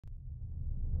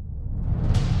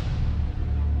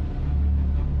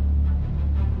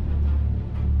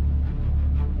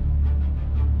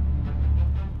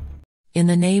In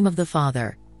the name of the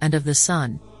Father, and of the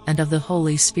Son, and of the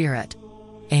Holy Spirit.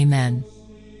 Amen.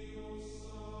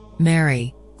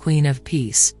 Mary, Queen of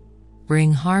Peace,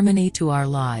 bring harmony to our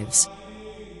lives.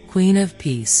 Queen of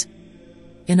Peace.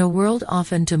 In a world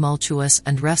often tumultuous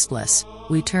and restless,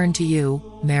 we turn to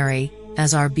you, Mary,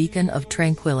 as our beacon of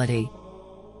tranquility.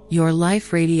 Your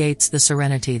life radiates the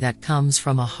serenity that comes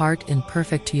from a heart in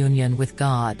perfect union with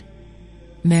God.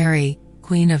 Mary,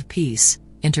 Queen of Peace,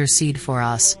 intercede for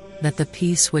us, that the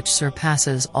peace which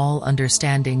surpasses all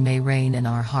understanding may reign in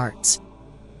our hearts.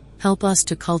 Help us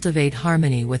to cultivate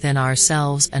harmony within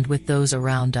ourselves and with those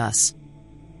around us.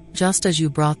 Just as you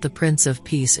brought the Prince of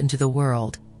Peace into the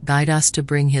world, guide us to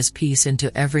bring his peace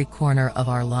into every corner of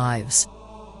our lives.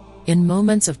 In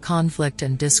moments of conflict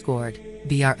and discord,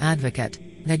 be our advocate,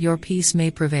 that your peace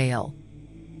may prevail.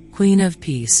 Queen of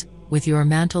Peace, with your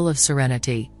mantle of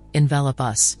serenity, envelop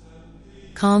us.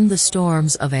 Calm the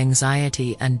storms of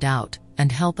anxiety and doubt,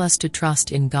 and help us to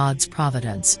trust in God's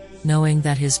providence, knowing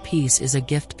that his peace is a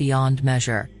gift beyond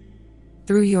measure.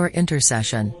 Through your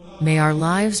intercession, may our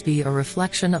lives be a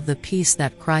reflection of the peace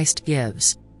that Christ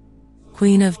gives.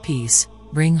 Queen of Peace,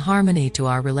 bring harmony to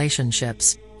our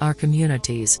relationships, our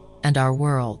communities, and our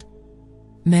world.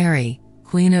 Mary,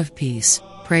 Queen of Peace,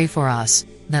 pray for us,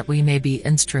 that we may be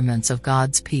instruments of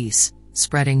God's peace,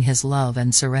 spreading his love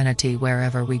and serenity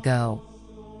wherever we go.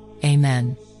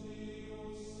 Amen.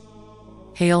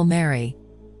 Hail Mary,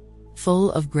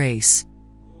 full of grace.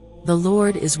 The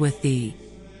Lord is with thee.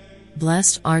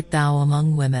 Blessed art thou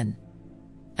among women,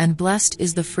 and blessed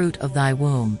is the fruit of thy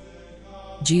womb,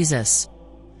 Jesus.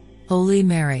 Holy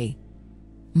Mary,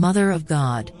 Mother of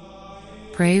God,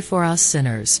 pray for us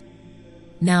sinners,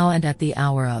 now and at the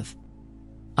hour of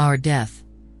our death.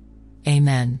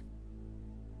 Amen.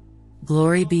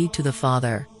 Glory be to the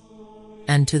Father,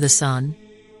 and to the Son,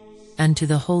 and to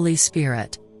the Holy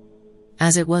Spirit,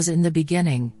 as it was in the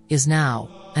beginning, is now,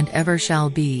 and ever shall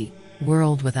be,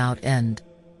 world without end.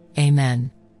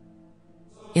 Amen.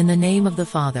 In the name of the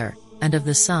Father, and of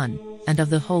the Son, and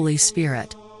of the Holy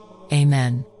Spirit.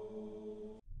 Amen.